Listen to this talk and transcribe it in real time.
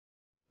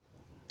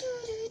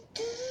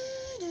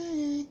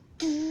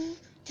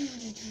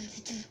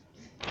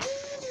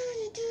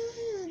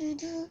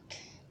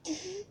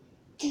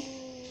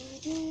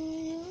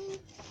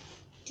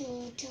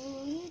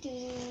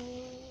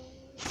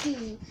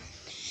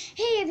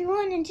Hey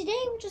everyone, and today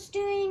we're just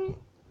doing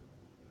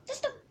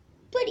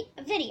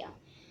a video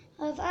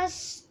of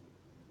us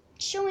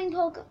showing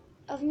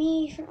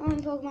me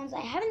showing Pokemons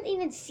I haven't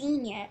even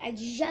seen yet. I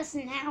just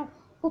now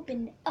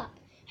opened up.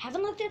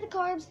 Haven't looked at the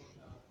cards.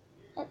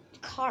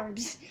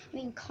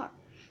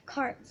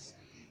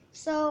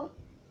 So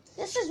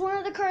this is one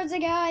of the cards I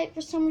got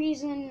for some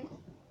reason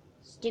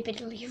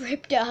stupidly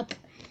ripped up.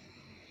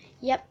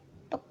 Yep,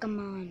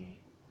 Pokemon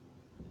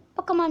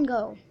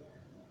Go.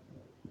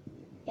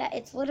 Yeah,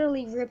 it's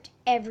literally ripped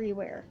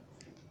everywhere.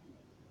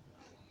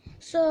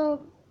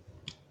 So,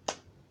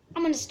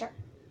 I'm going to start.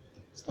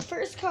 So, the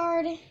first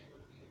card,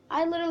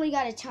 I literally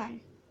got a ton.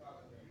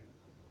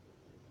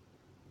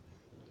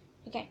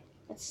 Okay,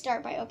 let's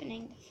start by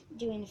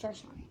doing the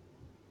first one.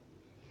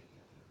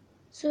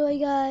 So, I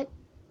got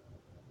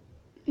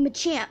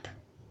Machamp.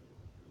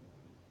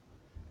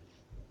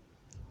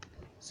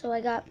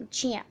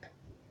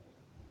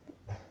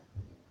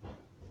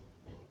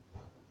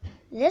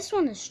 This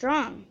one is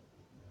strong.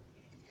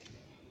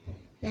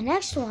 The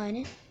next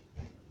one,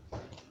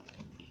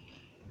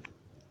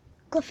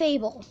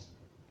 Clefable.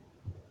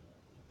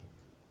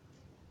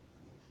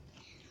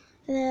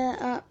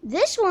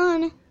 This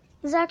one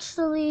is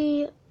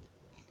actually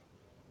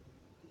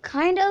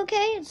kind of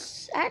okay.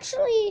 It's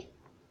actually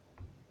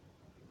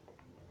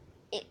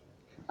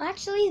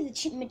the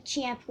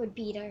Machamp would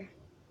beat her.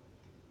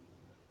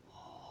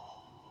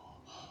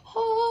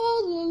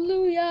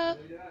 Hallelujah.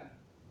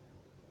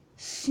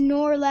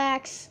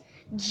 Snorlax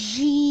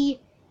GX.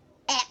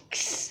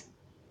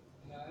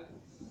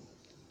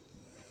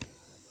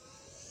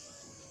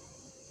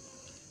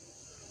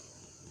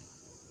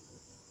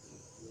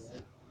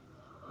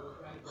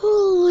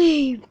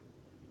 Holy.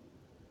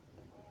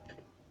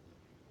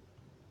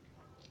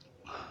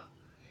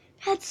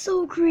 That's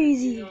so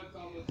crazy.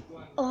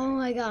 Oh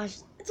my gosh.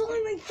 It's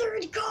only my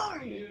third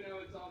card.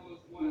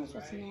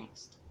 What's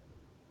next?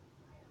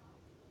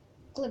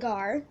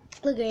 Gligar.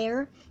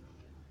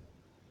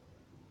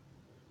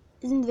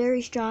 Isn't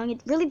very strong.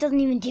 It really doesn't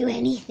even do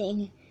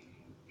anything.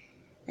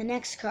 The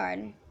next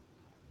card.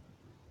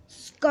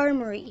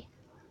 Skarmory.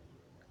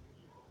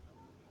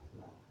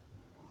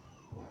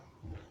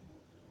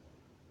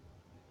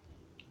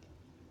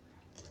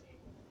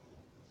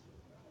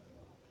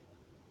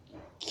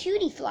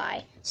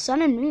 Cutiefly.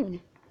 Sun and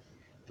Moon.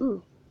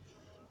 Ooh.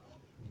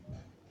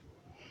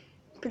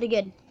 Pretty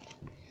good.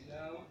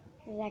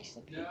 It's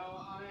actually pretty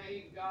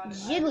good.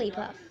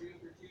 Jigglypuff.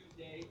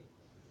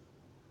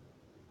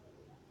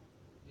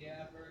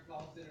 Yeah, for a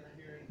call center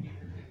here in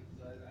Beaverton,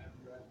 so I have to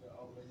drive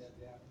all the way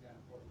down to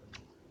Portland.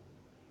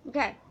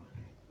 Okay.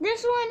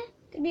 This one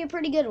could be a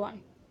pretty good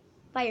one.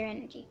 Fire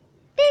Energy.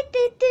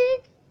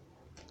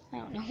 I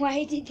don't know why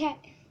I did that.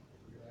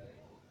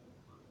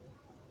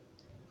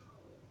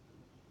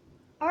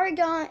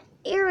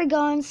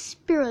 Aragon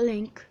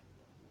Spirulink.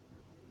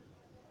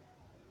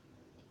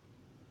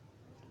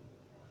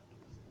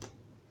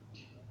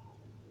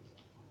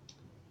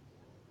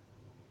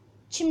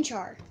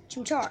 Chimchar.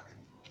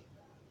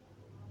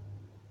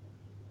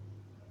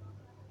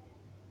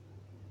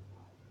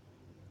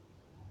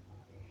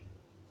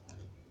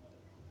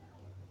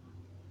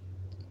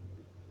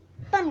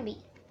 Bunnelby.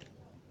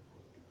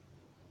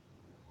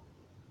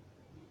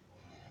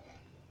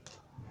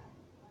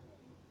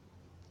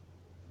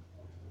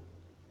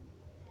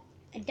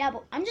 A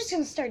double. I'm just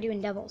gonna start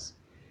doing doubles.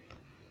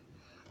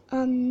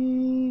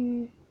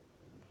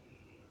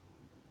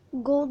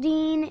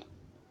 Goldeen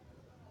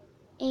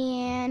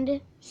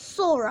and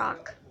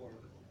Solrock.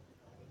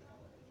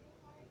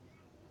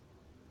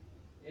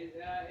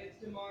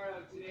 It's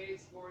tomorrow.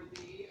 Today's for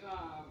the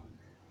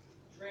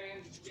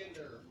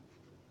transgender.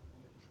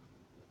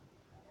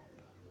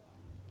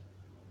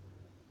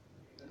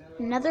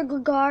 Another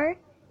Gligar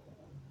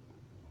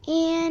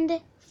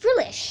and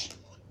Frillish.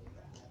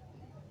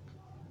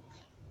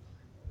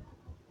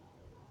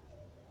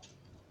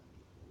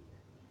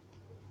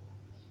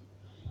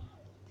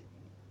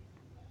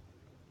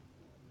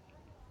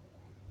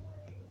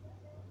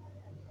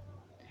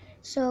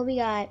 So we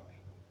got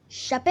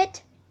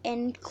Shuppet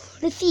and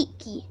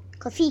Klefiki.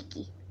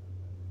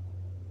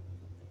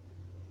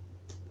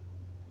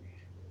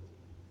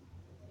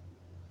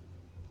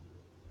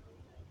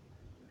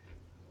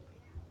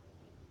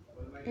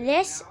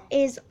 This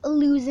is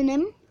losing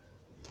him.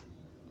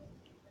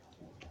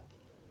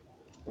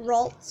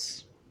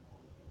 Ralts.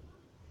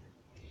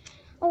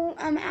 Oh,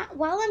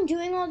 while I'm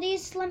doing all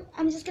these,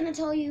 I'm just gonna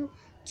tell you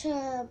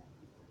to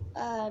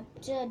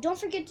don't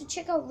forget to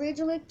check out Rage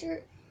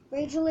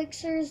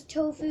Elixirs,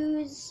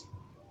 Tofu's,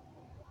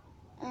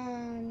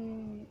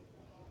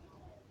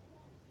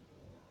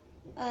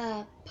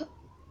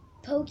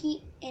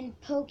 Pokey.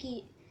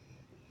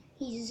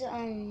 He's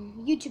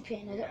YouTube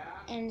channel,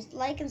 and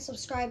like and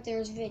subscribe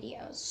their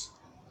videos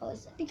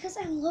because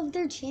I love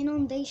their channel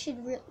and they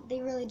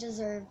really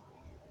deserve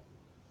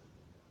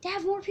to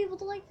have more people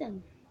to like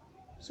them.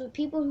 So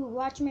people who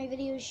watch my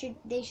videos should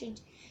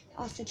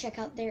also check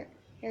out their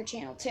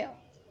channel too.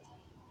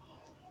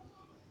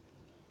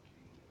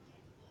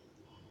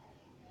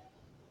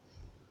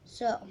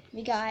 So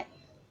we got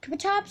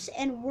Kabutops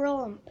and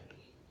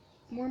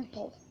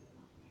Wurmple.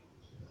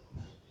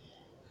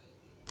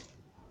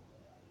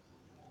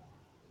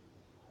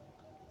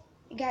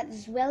 We got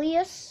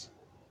Zwellius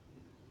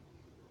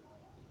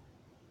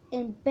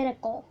and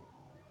Binnacle.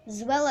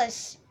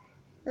 Zwellius,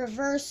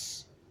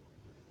 reverse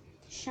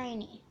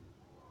shiny.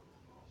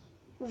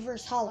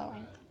 Reverse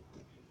hollowing.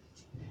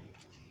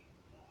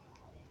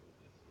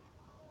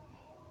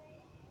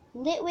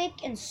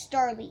 Litwick and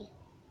Starly.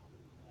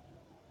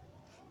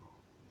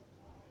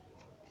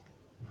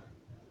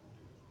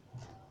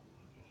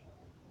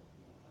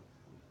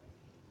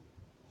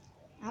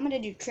 I'm gonna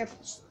do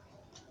triples.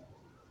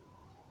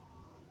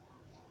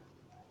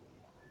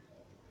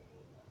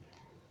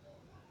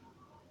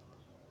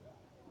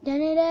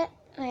 Denede.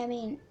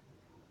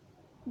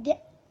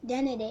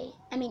 Denede.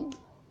 I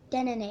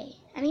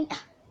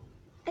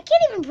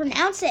can't even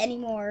pronounce it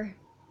anymore.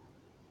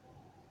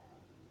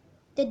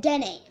 The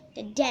Dene.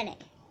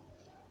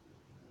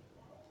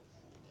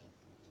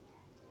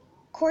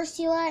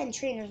 Corsola and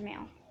Trainer's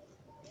Mail.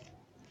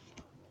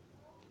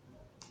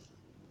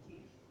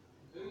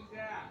 Who's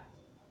that?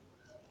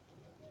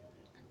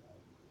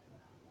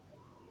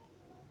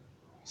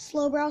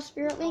 Slowbrow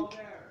Spirit All Link.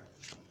 there.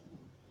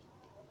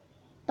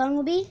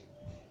 Bumblebee.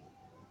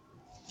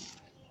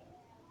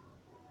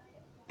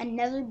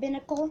 Another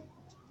Binnacle.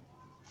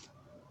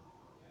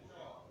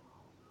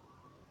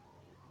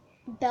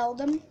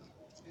 Beldum.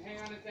 Hang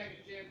on a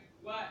second, Jim.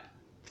 What?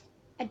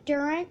 A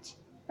Durant.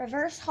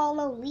 Reverse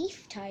Hollow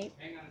Leaf type.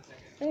 Hang on a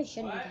second. Really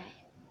shouldn't What?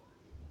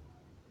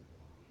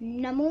 be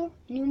that. Numel.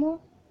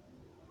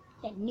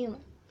 Yeah,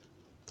 Numel.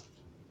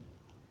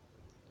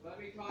 Let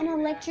me call An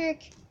you back.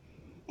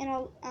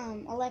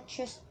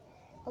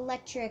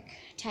 electric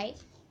type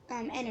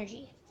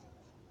energy.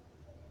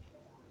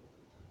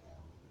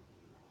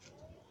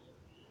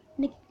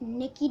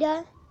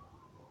 Nikita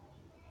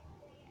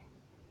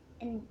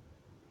and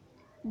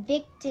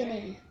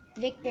Victini.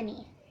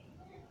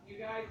 You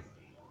guys,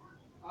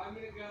 I'm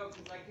gonna go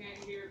because I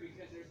can't hear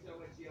because there's so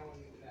much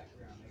yelling in the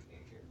background. I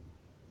can't hear.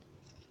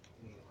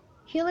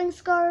 Healing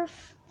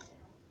Scarf.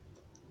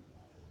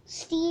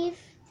 Steve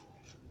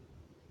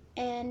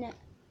and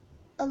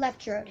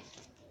Electrode.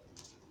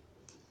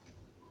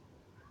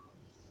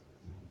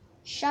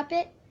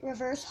 Shuppet,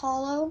 reverse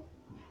hollow.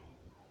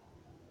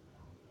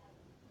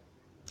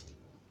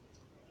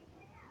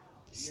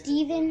 So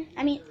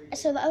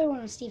the other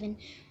one was Steven.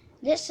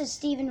 This is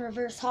Steven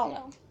reverse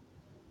hollow.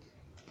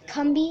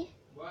 Cumby.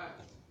 What?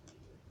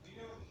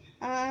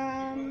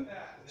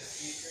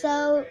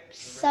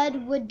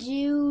 Sudwoodoo.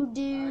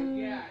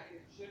 Yeah,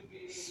 it should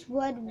be.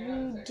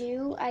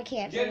 Swudwoodoo. I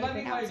can't Jim, really let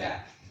me call you pronounce it.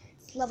 back.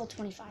 It's level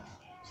 25.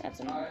 So that's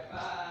another.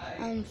 Alright,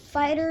 bye.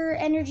 Fighter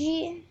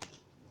energy.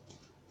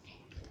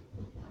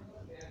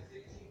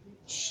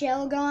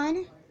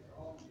 Shelgon.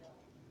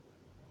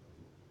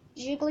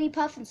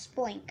 Jigglypuff and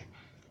Splink.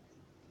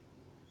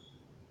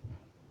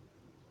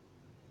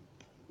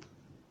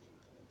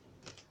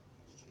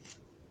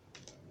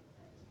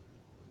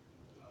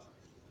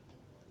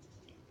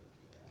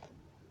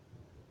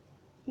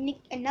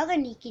 Another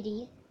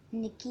Nikita,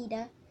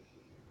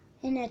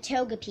 and a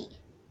Togepi.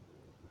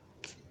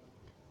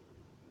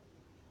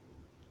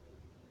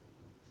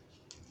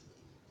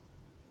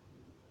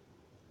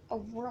 A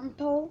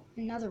Wurmple,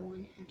 another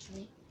one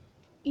actually,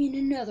 and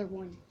another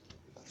one.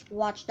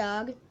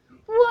 Watchdog.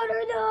 What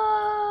are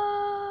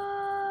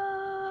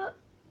the?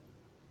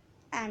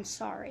 I'm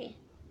sorry.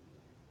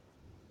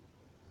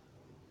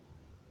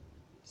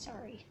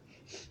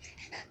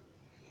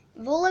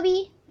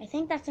 Volibee, I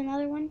think that's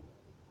another one.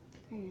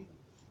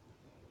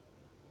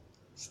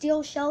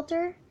 Steel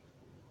Shelter.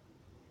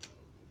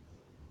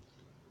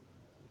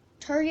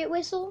 Target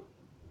Whistle.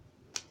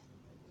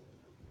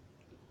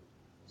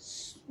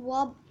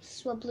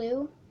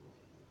 Swablu.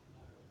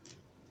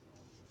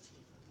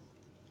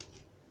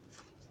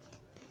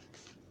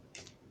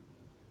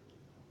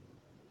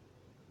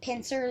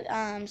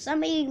 Pinsir.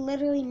 Somebody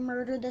literally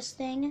murdered this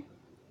thing.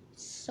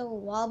 It's so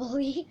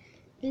wobbly.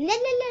 La la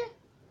la.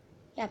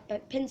 Yeah,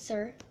 but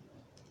Pinsir.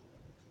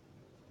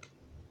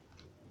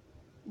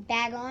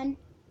 Bagon.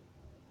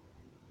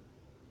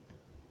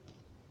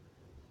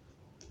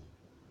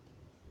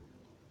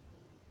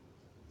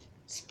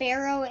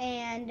 Sparrow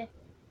and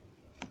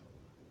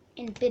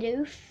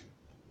Bidoof.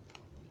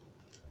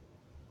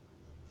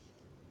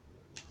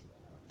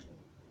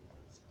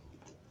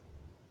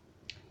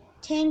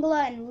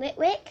 Tangela and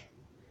Litwick.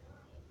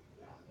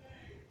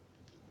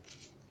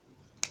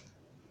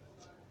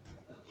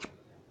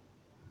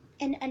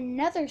 And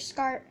another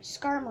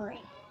Skarmory.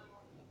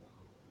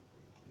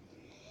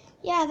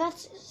 Yeah,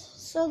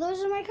 so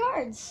those are my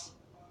cards.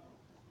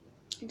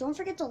 Don't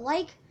forget to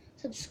like,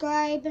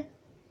 subscribe,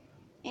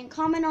 and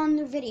comment on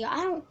the video.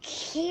 I don't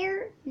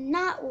care,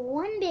 not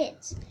one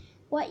bit,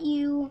 what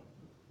you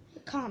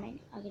comment.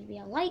 It could be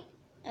a like,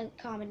 a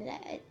comment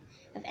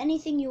of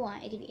anything you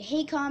want. It could be a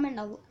hate comment,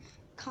 a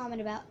comment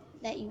about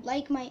that you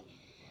like my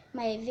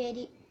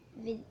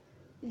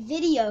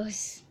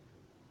videos.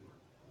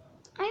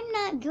 I'm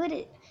not good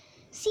at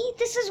See,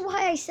 this is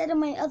why I said in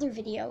my other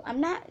video,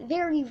 I'm not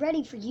very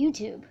ready for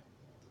YouTube.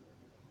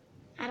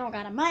 I don't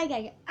got a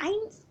mic.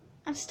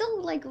 I'm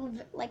still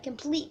like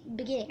complete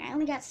beginning. I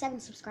only got 7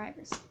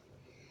 subscribers.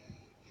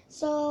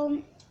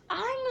 So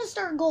I'm gonna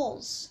start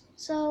goals.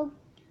 So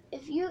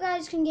if you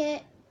guys can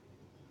get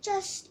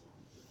just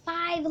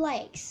 5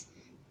 likes,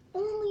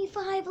 only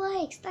 5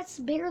 likes, that's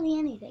barely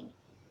anything.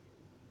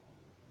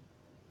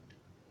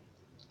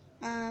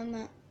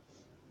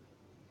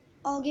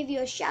 I'll give you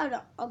a shout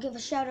out. I'll give a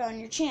shout out on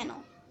your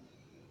channel.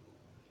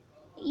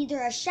 Either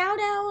a shout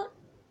out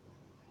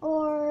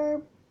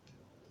or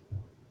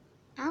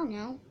I don't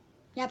know.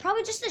 Yeah,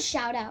 probably just a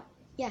shout out.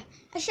 Yeah,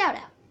 a shout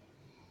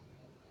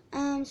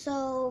out.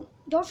 So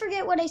don't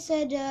forget what I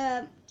said.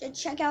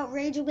 Check out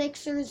Rage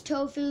Elixirs,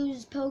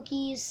 Tofu's,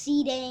 Pokies,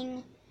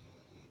 Seeding,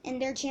 and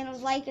their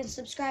channels. Like and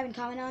subscribe and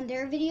comment on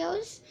their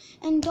videos.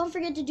 And don't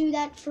forget to do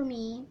that for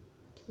me,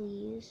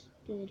 please.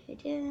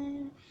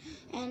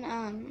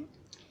 And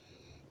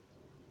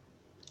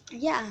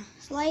yeah,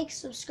 like,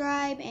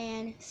 subscribe,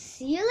 and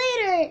see you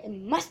later,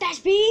 mustache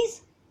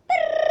bees.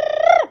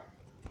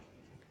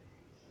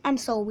 I'm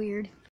so weird.